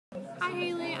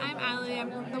Haley, I'm Allie. I'm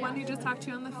the one who just talked to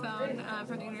you on the phone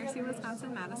from the University of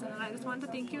Wisconsin-Madison, and I just wanted to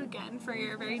thank you again for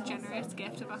your very generous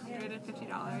gift of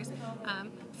 $150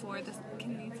 for the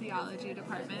kinesiology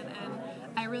department. And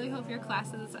I really hope your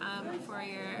classes for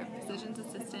your physician's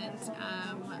assistant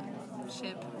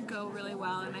go really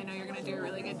well, and I know you're going to do a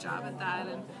really good job at that.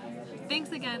 And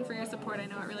thanks again for your support. I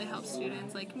know it really helps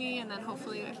students like me, and then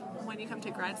hopefully when you come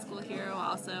to grad school here, it will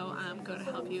also go to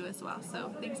help you as well.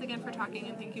 So thanks again for talking,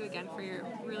 and thank you again for your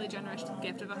really generous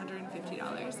gift of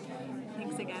 $150.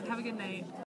 Thanks again. Have a good night.